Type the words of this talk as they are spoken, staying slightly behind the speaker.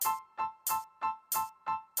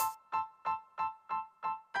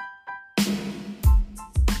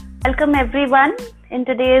Welcome everyone in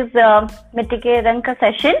today's Mittike Ranka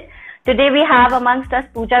session. Today we have amongst us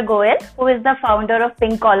Pooja Goel, who is the founder of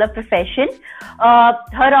Pink Collar Profession.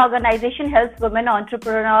 Her organization helps women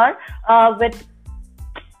entrepreneurs with.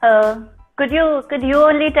 Could you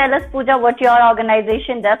only tell us, Pooja, what your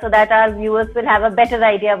organization does so that our viewers will have a better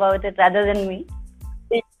idea about it rather than me?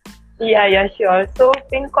 Yeah, sure. So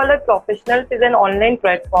Pink Collar Professionals is an online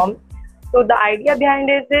platform. So the idea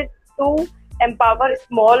behind it is to empower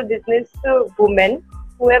small business women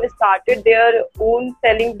who have started their own,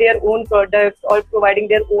 selling their own products or providing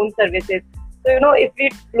their own services. So, if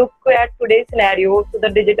we look at today's scenario, so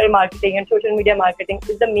the digital marketing and social media marketing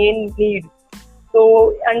is the main need.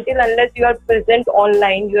 So unless you are present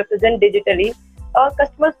online, you are present digitally,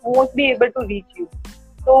 customers won't be able to reach you.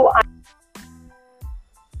 So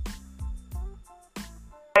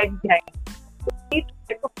behind. So we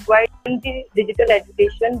try to provide them the digital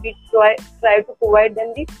education. We try to provide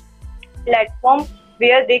them the platform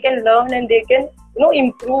where they can learn and they can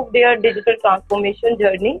improve their digital transformation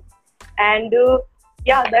journey. And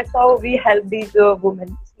that's how we help these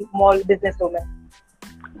women, small business women.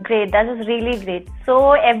 Great, that is really great.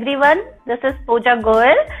 So everyone, this is Pooja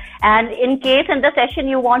Goel, and in case in the session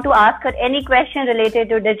you want to ask her any question related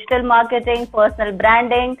to digital marketing, personal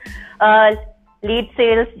branding, lead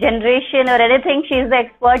sales generation or anything, she is the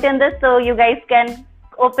expert in this, so you guys can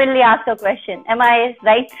openly ask her question. Am I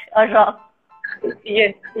right or wrong?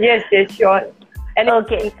 Yes, sure. And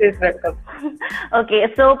okay. Is welcome.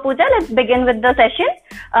 Okay, so Pooja, let's begin with the session.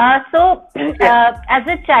 As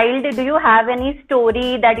a child, do you have any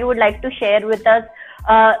story that you would like to share with us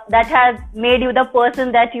that has made you the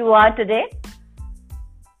person that you are today?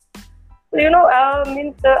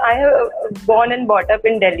 I have born and brought up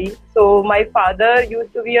in Delhi. So my father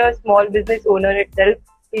used to be a small business owner itself.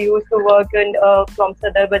 He used to work in from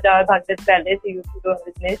Sadar Bazaar, Bhagdat Palace. He used to do a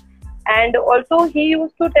business. And also he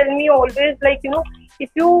used to tell me always if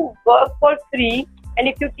you work for free and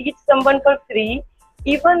if you teach someone for free,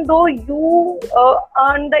 even though you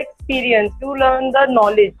earn the experience, you learn the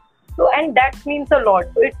knowledge. So, and that means a lot.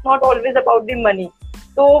 So it's not always about the money.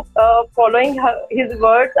 So following his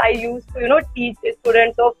words, I used to, teach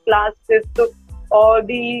students of class 5th or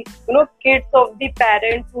the, kids of the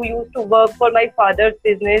parents who used to work for my father's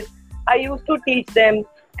business. I used to teach them,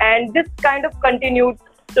 and this kind of continued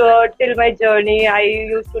till my journey. I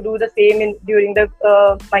used to do the same during the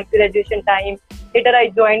my graduation time. Later, I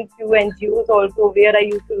joined few NGOs also where I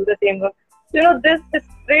used to do the same work. So, this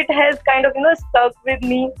spirit has kind of stuck with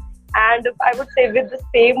me, and I would say with the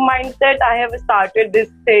same mindset I have started this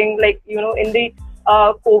thing. In the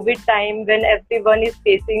COVID time when everyone is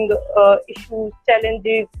facing issues,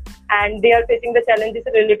 challenges, and they are facing the challenges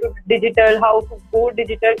related to digital, how to go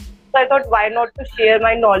digital. So I thought, why not to share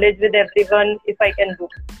my knowledge with everyone if I can do.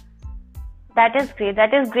 That is great.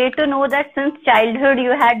 That is great to know that since childhood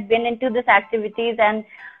you had been into these activities and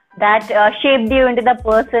that shaped you into the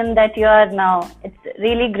person that you are now. It's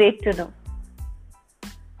really great to know.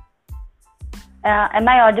 Am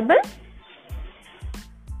I audible?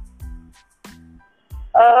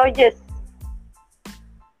 Yes.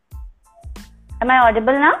 Am I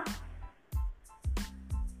audible now?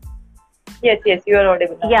 Yes, you are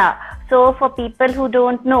audible now. Yeah. So for people who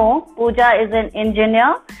don't know, Pooja is an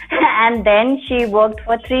engineer and then she worked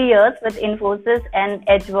for 3 years with Infosys and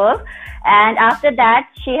Edgeworth. And after that,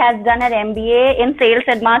 she has done her MBA in sales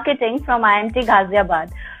and marketing from IMT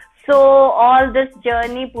Ghaziabad. So all this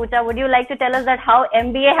journey, Pooja, would you like to tell us that how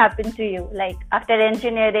MBA happened to you? Like after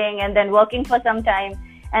engineering and then working for some time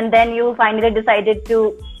and then you finally decided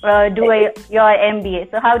to your MBA.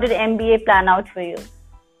 So how did MBA plan out for you?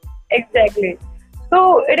 Exactly.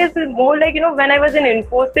 So it is more like, when I was in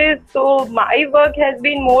Infosys, so my work has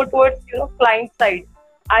been more towards, client side.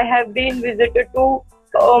 I have been visited to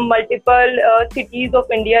multiple cities of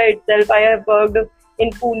India itself. I have worked in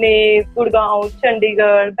Pune, Gurgaon,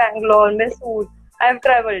 Chandigarh, Bangalore, Mysore. I have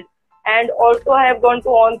traveled, and also I have gone to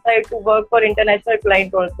on-site to work for international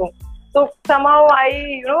clients also. So somehow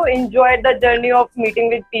I, enjoyed the journey of meeting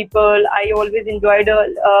with people. I always enjoyed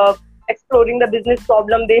exploring the business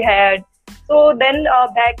problem they had. So then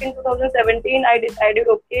back in 2017, I decided,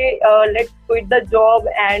 okay, let's quit the job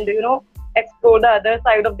and, explore the other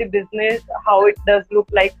side of the business, how it does look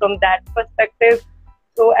like from that perspective.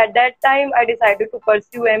 So at that time, I decided to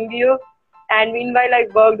pursue MBA. And meanwhile, I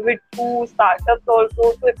worked with 2 startups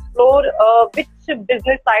also to explore which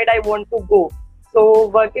business side I want to go. So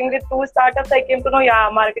working with 2 startups, I came to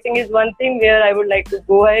know, marketing is one thing where I would like to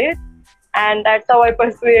go ahead. And that's how I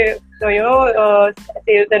pursue,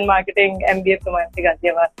 sales and marketing MBA from IMT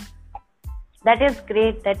Ghaziabad. That is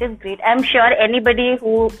great. That is great. I'm sure anybody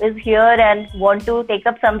who is here and want to take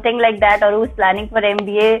up something like that or who's planning for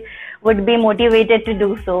MBA would be motivated to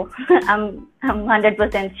do so. I'm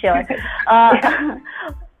 100% sure.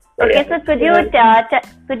 Okay, so could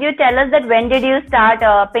you tell us that when did you start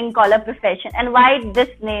pink collar profession and why this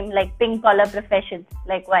name, like pink collar professions,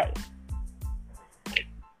 like why?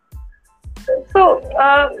 So,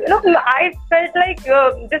 I felt like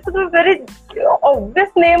this is a very obvious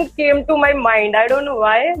name came to my mind. I don't know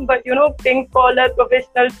why, but pink collar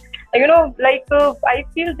professionals, I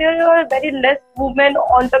feel there are very less women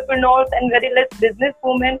entrepreneurs and very less business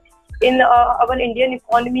women in our Indian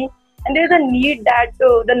economy. And there is a need that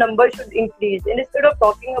the number should increase. And instead of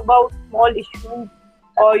talking about small issues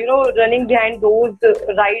or, running behind those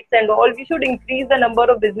rights and all, we should increase the number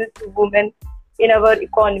of business women in our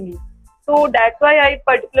economy. So that's why I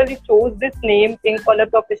particularly chose this name, pink collar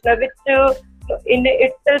professional, which in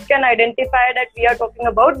itself can identify that we are talking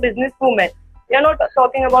about business women. We are not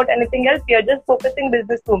talking about anything else. We are just focusing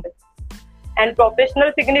business women. And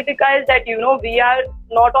professional signifies that, we are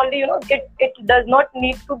not only, it does not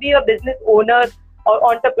need to be a business owner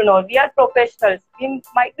or entrepreneur. We are professionals. We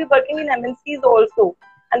might be working in MNCs also.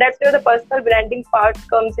 And that's where the personal branding part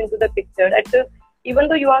comes into the picture. That even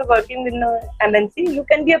though you are working in a MNC, you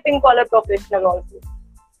can be a pink collar professional also.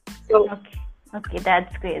 So. Okay,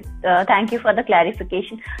 that's great. Thank you for the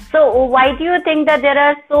clarification. So why do you think that there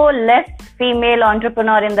are so less female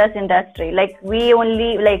entrepreneurs in this industry? Like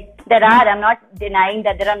there are, I'm not denying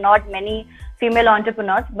that there are not many female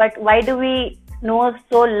entrepreneurs, but why do we know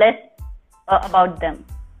so less about them?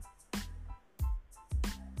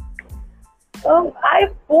 I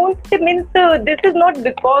won't mean this is not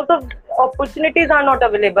because of opportunities are not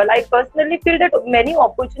available. I personally feel that many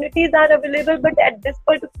opportunities are available, but at this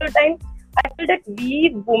particular time, I feel that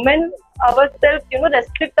we women ourselves,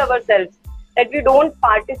 restrict ourselves, that we don't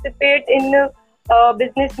participate in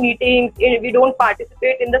business meetings, we don't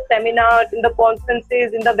participate in the seminars, in the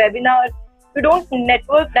conferences, in the webinars. We don't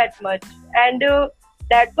network that much. And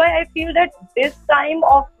that's why I feel that this time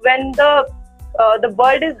of when the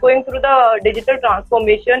world is going through the digital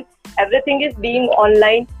transformation, everything is being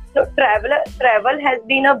online. So travel has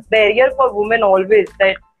been a barrier for women always.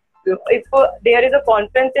 That if there is a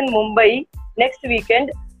conference in Mumbai next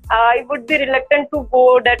weekend, I would be reluctant to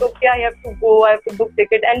go. That okay, I have to go, I have to book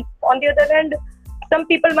ticket. And on the other hand, some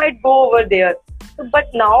people might go over there. So, but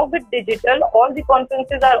now with digital, all the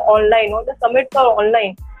conferences are online, all the summits are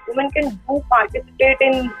online. Women can do participate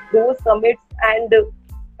in those summits and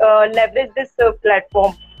leverage this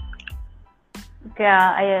platform.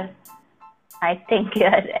 Yeah, I think you're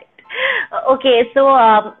right. Okay, so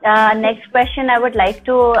next question I would like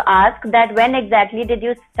to ask that when exactly did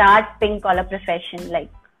you start pink collar profession? Like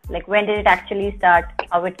when did it actually start?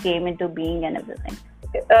 How it came into being and everything?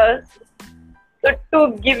 So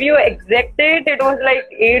to give you exact date, it was like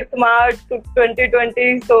 8th March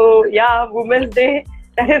 2020. So yeah, Women's Day.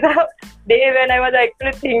 That is the day when I was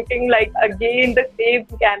actually thinking like again the same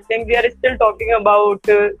campaign. We are still talking about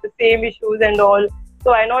the same issues and all.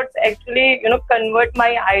 So I not actually, convert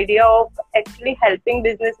my idea of actually helping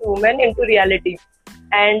business women into reality.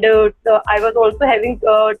 And so I was also having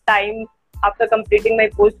time after completing my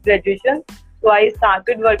post-graduation. So I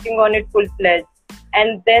started working on it full-fledged.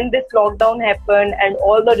 And then this lockdown happened and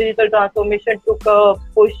all the digital transformation took a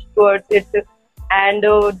push towards it. And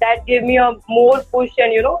that gave me a more push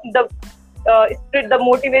and, the spirit, the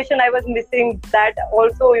motivation I was missing, that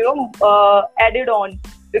also, added on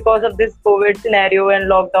because of this COVID scenario and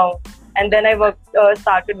lockdown. And then I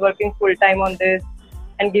started working full time on this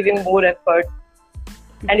and giving more effort.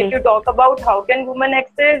 And if you talk about how can women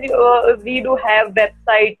access, we do have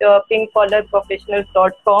website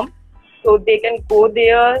pinkcollarprofessionals.com. So they can go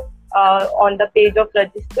there on the page of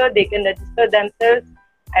register. They can register themselves,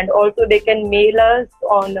 and also they can mail us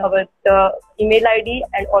on our email ID,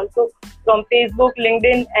 and also from Facebook,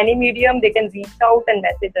 LinkedIn, any medium, they can reach out and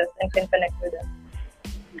message us and can connect with us.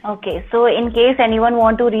 Okay, so in case anyone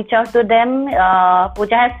want to reach out to them,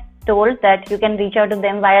 Pooja has told that you can reach out to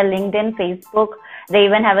them via LinkedIn, Facebook. They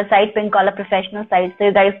even have a site, Pink Collar Professional site, so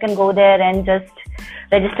you guys can go there and just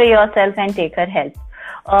register yourself and take her help.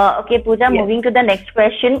 Okay, Pooja, yes. Moving to the next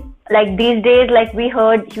question. Like these days, like we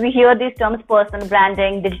hear these terms, personal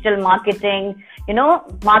branding, digital marketing,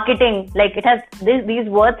 marketing, like it has, these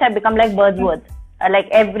words have become like buzzwords. Like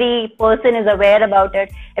every person is aware about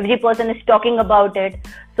it. Every person is talking about it.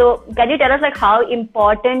 So can you tell us like how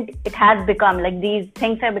important it has become? Like these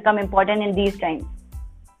things have become important in these times.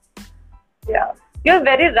 Yeah, you're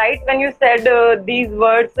very right when you said these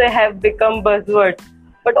words have become buzzwords.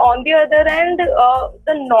 But on the other hand,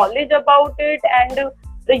 the knowledge about it and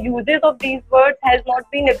the uses of these words has not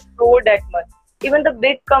been explored that much. Even the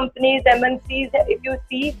big companies, MNCs, if you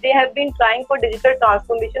see, they have been trying for digital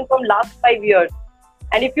transformation from last 5 years.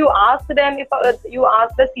 And if you ask them, if you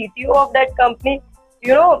ask the CTO of that company,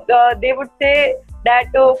 they would say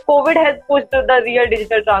that COVID has pushed the real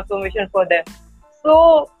digital transformation for them.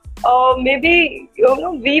 So maybe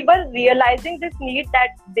we were realizing this need, that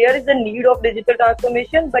there is a need of digital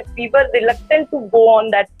transformation, but we were reluctant to go on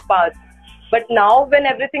that path. But now when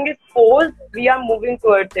everything is posed, we are moving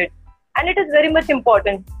towards it, and it is very much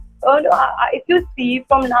important. If you see,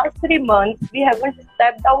 from last 3 months, we haven't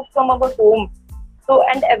stepped out from our home. So,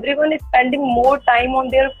 and everyone is spending more time on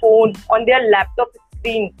their phone, on their laptop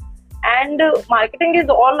screen. And marketing is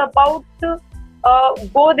all about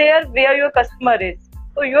go there where your customer is.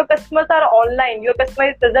 So your customers are online. Your customer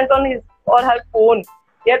is present on his or her phone.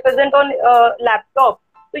 They are present on laptop.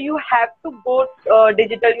 So you have to go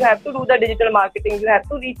digital. You have to do the digital marketing. You have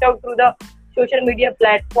to reach out through the social media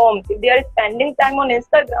platforms. If they are spending time on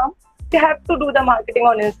Instagram, you have to do the marketing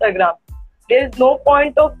on Instagram. There is no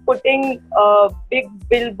point of putting big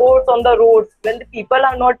billboards on the roads when the people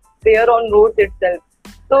are not there on roads itself.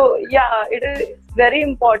 So yeah, it is very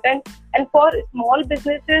important. And for small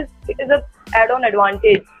businesses, it is a add-on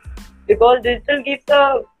advantage, because digital gives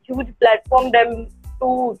a huge platform them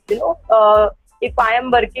to, if I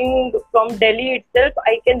am working from Delhi itself,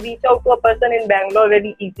 I can reach out to a person in Bangalore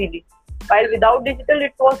very easily. While without digital,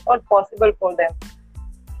 it was not possible for them.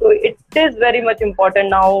 So it is very much important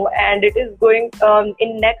now, and it is going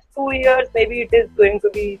in next 2 years. Maybe it is going to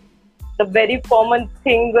be the very common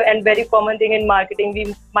thing in marketing.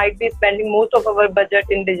 We might be spending most of our budget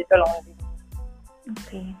in digital only.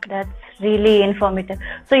 Okay, that's really informative.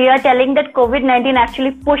 So you are telling that COVID-19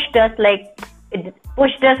 actually pushed us, it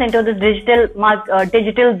pushed us into this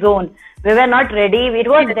digital zone. We were not ready. It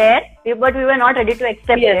was there, but we were not ready to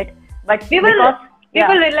accept it. But we were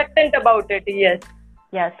reluctant about it. Yes.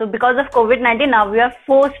 Yeah. So because of COVID-19, now we are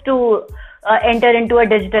forced to enter into a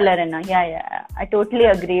digital arena. Yeah. I totally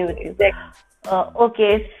agree with you. Exactly.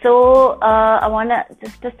 Okay. So I wanna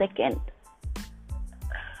just a second.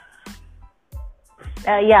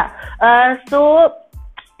 So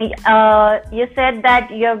you said that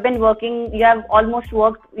you have been working. You have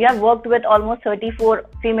worked with almost 34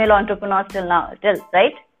 female entrepreneurs till now.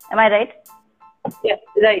 Right? Am I right? Yeah,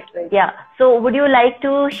 right. Yeah. So would you like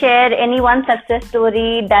to share any one success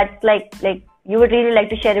story that like you would really like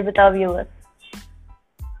to share it with our viewers?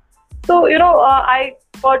 So, I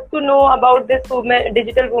got to know about this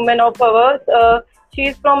digital woman of ours. She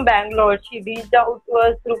is from Bangalore. She reached out to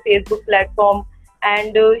us through Facebook platform,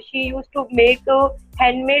 and she used to make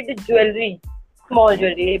handmade jewelry, small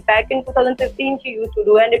jewelry. Back in 2015, she used to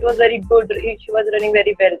do, and it was very good. She was running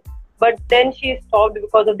very well. But then she stopped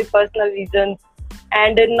because of the personal reasons.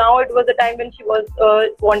 And now it was the time when she was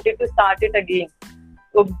wanted to start it again.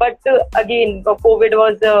 So, but again, COVID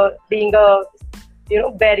was being a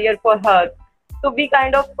barrier for her. So we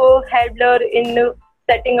kind of helped her in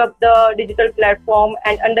setting up the digital platform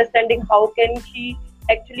and understanding how can she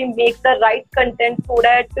actually make the right content so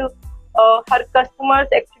that her customers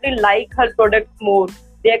actually like her products more.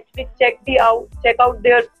 They actually check out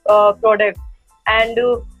their product. And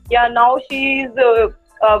now she is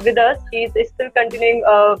with us. She is still continuing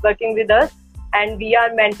working with us, and we are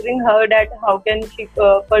mentoring her that how can she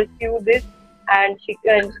pursue this and she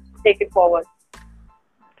can take it forward.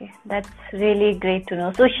 Okay, that's really great to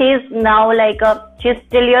know. So she is now she's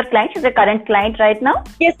still your client. She's a current client right now.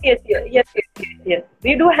 Yes.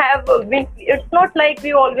 We do have. It's not like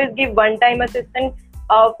we always give one-time assistance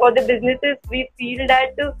for the businesses. We feel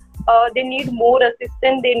that they need more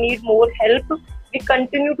assistance. They need more help. We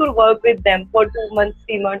continue to work with them for 2 months,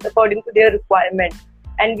 3 months, according to their requirement,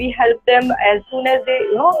 and we help them as soon as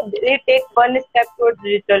they take one step towards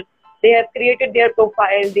digital. They have created their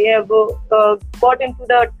profile. They have got into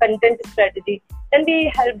the content strategy, and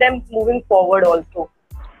we help them moving forward also.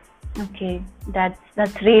 Okay,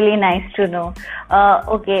 that's really nice to know.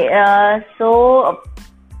 So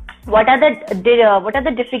what are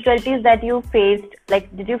the difficulties that you faced?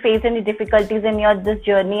 Did you face any difficulties in this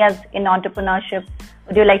journey as in entrepreneurship?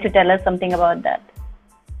 Would you like to tell us something about that?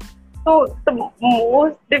 So the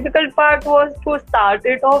most difficult part was to start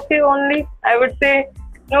it off here only. I would say,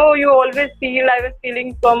 you always feel, I was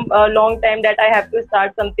feeling from a long time that I have to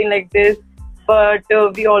start something like this, but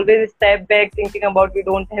we always step back thinking about we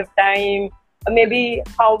don't have time. Maybe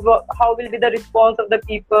how will be the response of the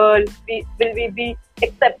people? Will we be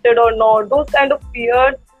accepted or not? Those kind of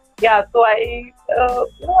fears yeah, so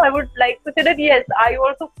I would like to say that yes, I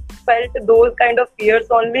also felt those kind of fears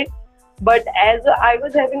only. But as I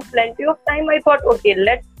was having plenty of time, I thought, okay,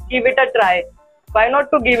 let's give it a try. Why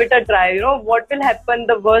not to give it a try? What will happen?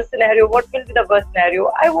 The worst scenario. What will be the worst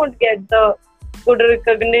scenario? I won't get the good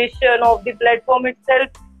recognition of the platform itself.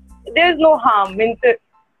 There is no harm.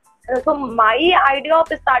 So my idea of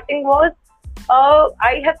starting was,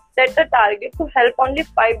 I have set a target to help only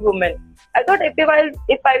 5 women. I thought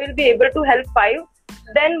if I will be able to help 5,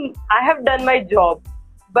 then I have done my job.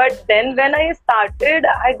 But then when I started,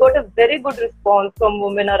 I got a very good response from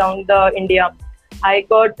women around India. I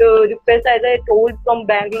got requests, as I told, from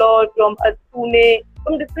Bangalore, from Pune,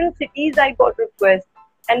 from different cities. I got requests,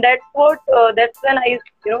 and that's when I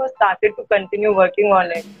started to continue working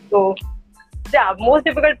on it. So yeah, most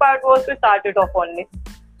difficult part was to start it off only.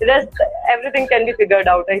 The rest, everything can be figured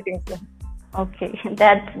out, I think so. Okay,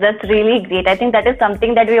 that's really great. I think that is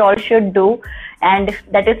something that we all should do, and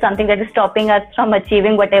that is something that is stopping us from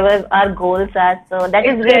achieving whatever our goals are. So that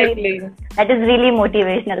is really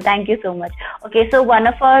motivational. Thank you so much. Okay, so one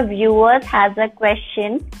of our viewers has a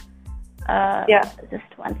question. Yeah.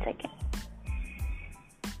 Just 1 second.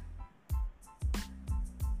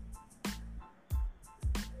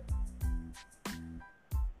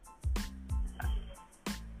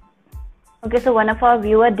 Okay, so one of our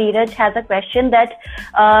viewer, Dheeraj, has a question that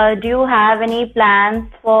do you have any plans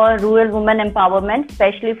for rural women empowerment,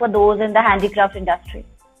 especially for those in the handicraft industry?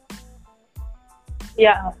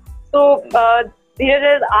 Yeah. So Dheeraj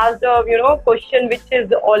has asked a question which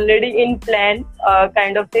is already in plan,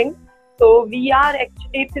 kind of thing. So we are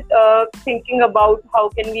actually thinking about how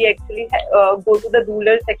can we actually go to the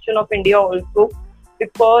rural section of India also,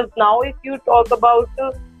 because now if you talk about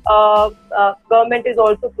government is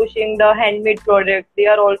also pushing the handmade products. They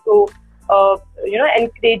are also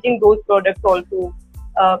encouraging those products also.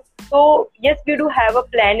 So yes, we do have a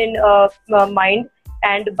plan in mind,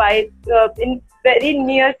 and by in very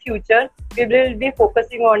near future we will be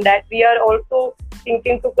focusing on that. We are also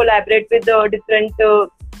thinking to collaborate with different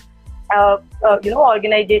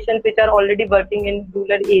organizations which are already working in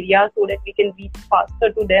rural areas, so that we can reach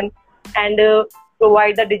faster to them and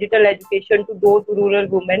provide the digital education to those rural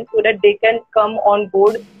women, so that they can come on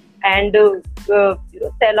board and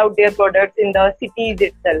sell out their products in the cities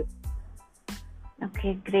itself.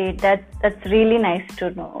 Okay, great. That's really nice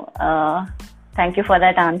to know. Thank you for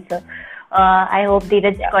that answer. I hope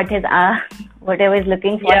Dheeraj got his whatever is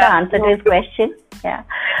looking for, the answer to his question. Yeah.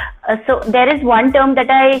 So there is one term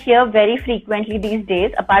that I hear very frequently these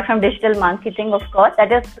days, apart from digital marketing, of course,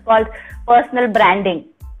 that is called personal branding.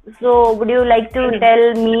 So would you like to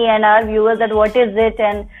tell me and our viewers that what is it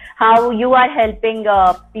and how you are helping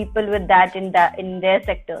people with that in their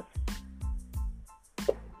sectors?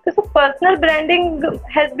 So personal branding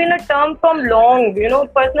has been a term from long.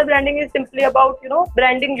 Personal branding is simply about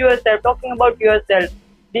branding yourself, talking about yourself,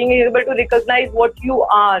 being able to recognize what you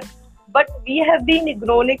are. But we have been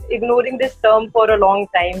ignoring this term for a long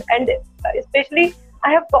time, and especially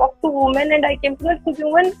I have talked to women, and I came to know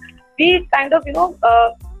women, we kind of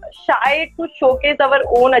shy to showcase our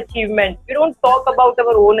own achievements. We don't talk about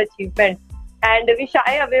our own achievements, and we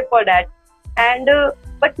shy away for that. And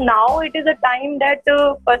but now it is a time that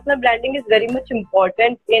personal branding is very much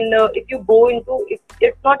important. If you go into,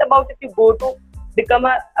 it's not about if you go to become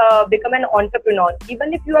an entrepreneur.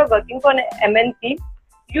 Even if you are working for an MNC,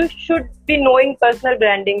 you should be knowing personal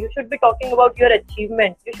branding. You should be talking about your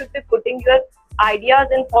achievements. You should be putting your ideas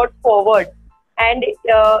and thoughts forward. And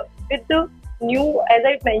with the new, as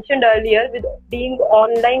I mentioned earlier, with being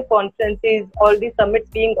online conferences, all the summits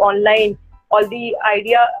being online, all the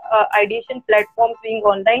ideation platforms being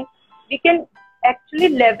online, we can actually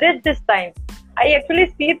leverage this time. I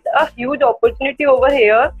actually see a huge opportunity over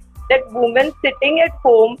here that women sitting at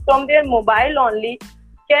home from their mobile only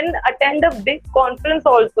can attend a big conference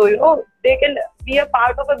also. They can be a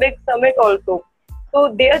part of a big summit also.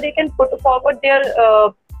 So there they can put forward their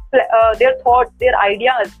thoughts, their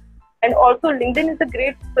ideas. And also LinkedIn is a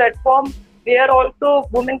great platform where also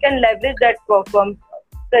women can leverage that platform,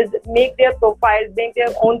 make their profile, make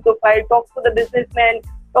their own profile, talk to the businessmen,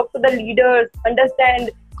 talk to the leaders, understand,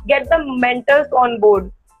 get the mentors on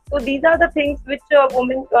board. So these are the things which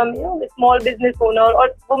women, small business owner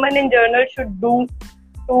or women in general should do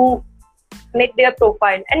to make their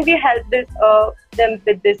profile. And we help them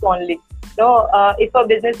with this only. If a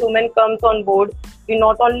businesswoman comes on board, we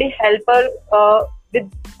not only help her with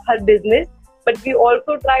her business, but we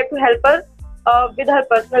also try to help her with her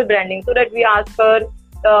personal branding, so that we ask her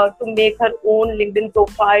to make her own LinkedIn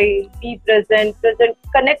profile, be present,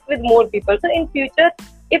 connect with more people. So in future,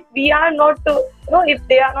 if we are not, if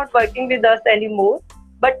they are not working with us anymore,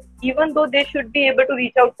 but even though they should be able to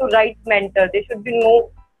reach out to right mentor, they should be know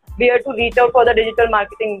where to reach out for the digital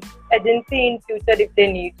marketing agency in future if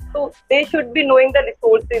they need. So they should be knowing the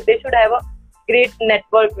resources. They should have a great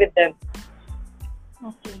network with them.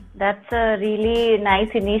 Okay, that's a really nice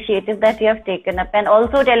initiative that you have taken up, and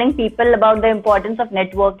also telling people about the importance of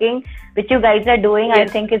networking, which you guys are doing. Yes.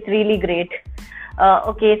 I think it's really great.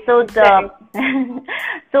 Okay, so the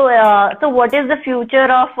so what is the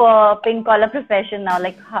future of pink collar profession now?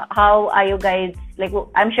 Like, how are you guys? Like,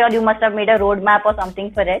 I'm sure you must have made a roadmap or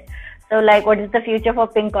something for it. So, like, what is the future for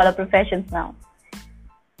pink collar professions now?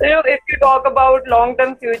 So, if you talk about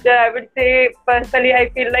long-term future, I would say personally, I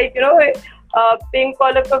feel like pink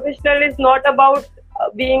collar professional is not about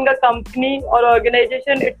being a company or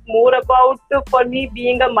organization. It's more about, for me,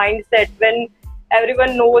 being a mindset. When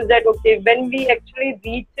everyone knows that, okay, when we actually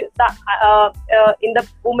reach the in the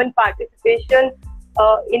women participation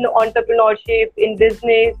in entrepreneurship, in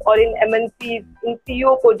business, or in MNCs, in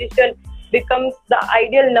CEO position becomes the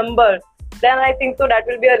ideal number, then I think so that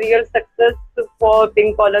will be a real success for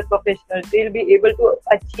pink collar professionals. They'll be able to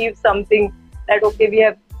achieve something that, okay, we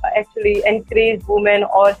have actually encouraged women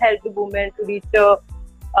or helped women to reach a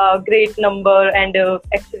great number and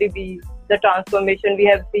actually be the transformation. We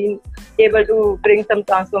have been able to bring some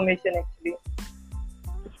transformation actually.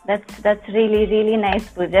 That's really nice,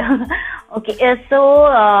 Pooja. Okay,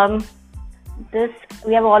 so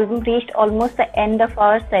we have reached almost the end of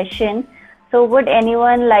our session. So would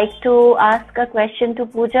anyone like to ask a question to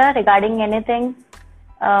Pooja regarding anything?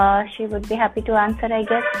 She would be happy to answer, I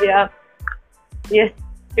guess. Yeah. Yes,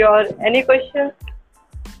 sure. Any questions?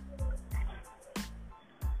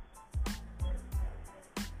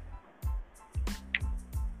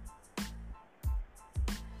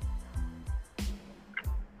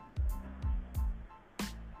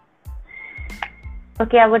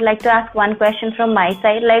 Okay, I would like to ask one question from my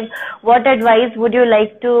side. Like, what advice would you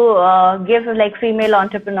like to give, like, female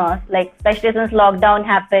entrepreneurs? Like, especially since lockdown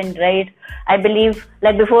happened, right? I believe,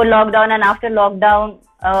 like, before lockdown and after lockdown,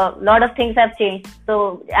 a lot of things have changed.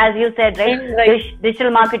 So, as you said, right, digital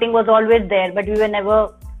marketing was always there, but we were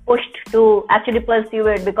never pushed to actually pursue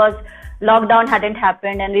it because lockdown hadn't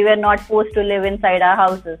happened and we were not forced to live inside our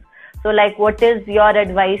houses. So, like, what is your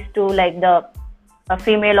advice to, like, the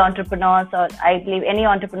female entrepreneurs, or I believe any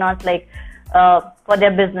entrepreneurs, like for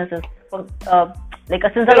their businesses, like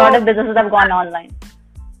since a lot of businesses have gone online?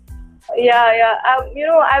 Yeah.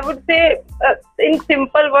 I would say in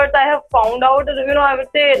simple words, I have found out, I would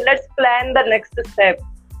say let's plan the next step.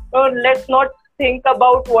 Let's not think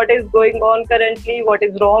about what is going on currently, what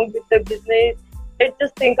is wrong with the business. Let's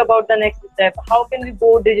just think about the next step. How can we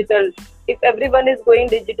go digital? If everyone is going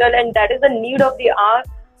digital and that is the need of the hour,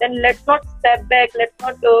 then let's not step back. Let's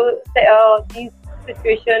not these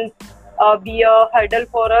situations be a hurdle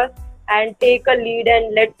for us, and take a lead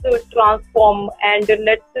and let's transform and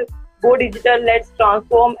let's go digital. Let's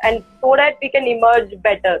transform, and so that we can emerge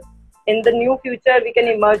better in the new future. We can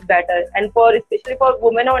emerge better, and especially for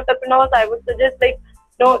women entrepreneurs, I would suggest, like,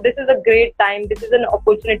 this is a great time. This is an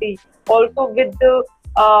opportunity. Also, with the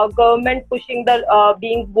government pushing the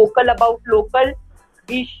being vocal about local,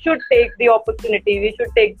 we should take the opportunity. We should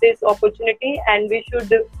take this opportunity and we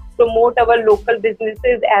should promote our local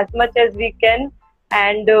businesses as much as we can.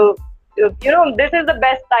 And this is the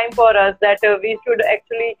best time for us, that we should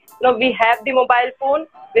actually, we have the mobile phone.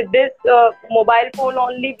 With this mobile phone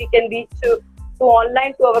only, we can reach to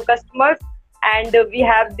online to our customers, and we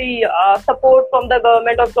have the support from the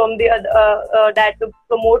government or from the that to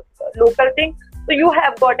promote local things. So you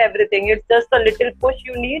have got everything. It's just a little push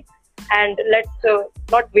you need. And let's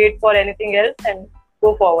not wait for anything else and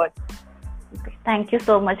go forward. Okay. Thank you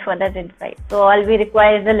so much for that insight. So all we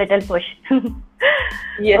require is a little push.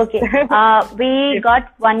 Yes. Okay. We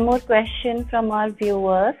got one more question from our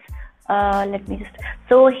viewers. Let me just.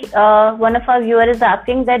 So one of our viewers is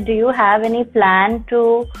asking that, do you have any plan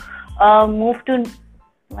to move to?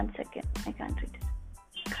 One second, I can't read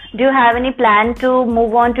it. Do you have any plan to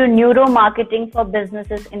move on to neuro marketing for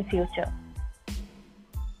businesses in future?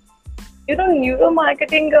 Neuro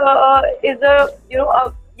marketing is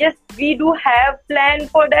yes, we do have plan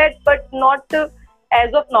for that, but not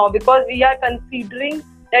as of now, because we are considering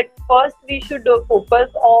that first we should focus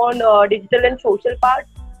on digital and social part,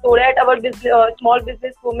 so that our small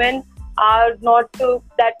business women are not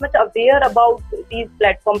that much aware about these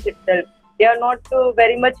platforms itself. They are not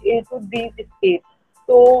very much into these space.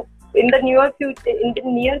 So in the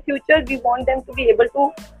near future, we want them to be able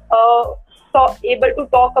to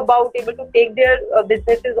talk about, able to take their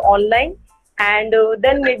businesses online, and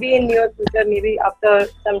then maybe in near future, maybe after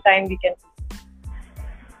some time we can.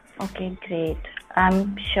 Okay, great.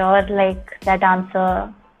 I'm sure like that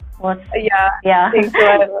answer was I think so.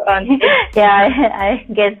 I have answered. I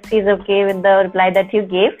guess he's okay with the reply that you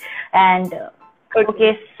gave. And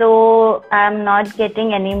okay, so I'm not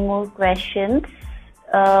getting any more questions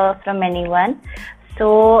from anyone.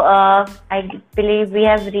 So I believe we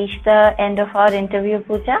have reached the end of our interview,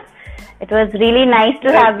 Pooja. It was really nice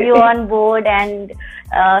to have you on board, and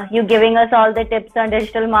you giving us all the tips on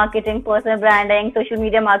digital marketing, personal branding, social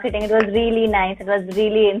media marketing. It was really nice. It was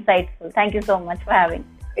really insightful. Thank you so much for having.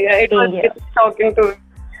 Yeah, it was good talking to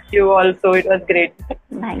you also. It was great.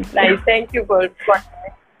 Nice. Thank you for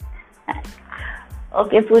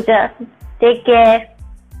Okay, Pooja. Take care.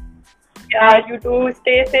 Yeah, you too.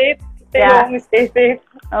 Stay safe. Stay home. Stay safe.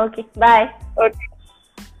 Okay. Bye. Okay.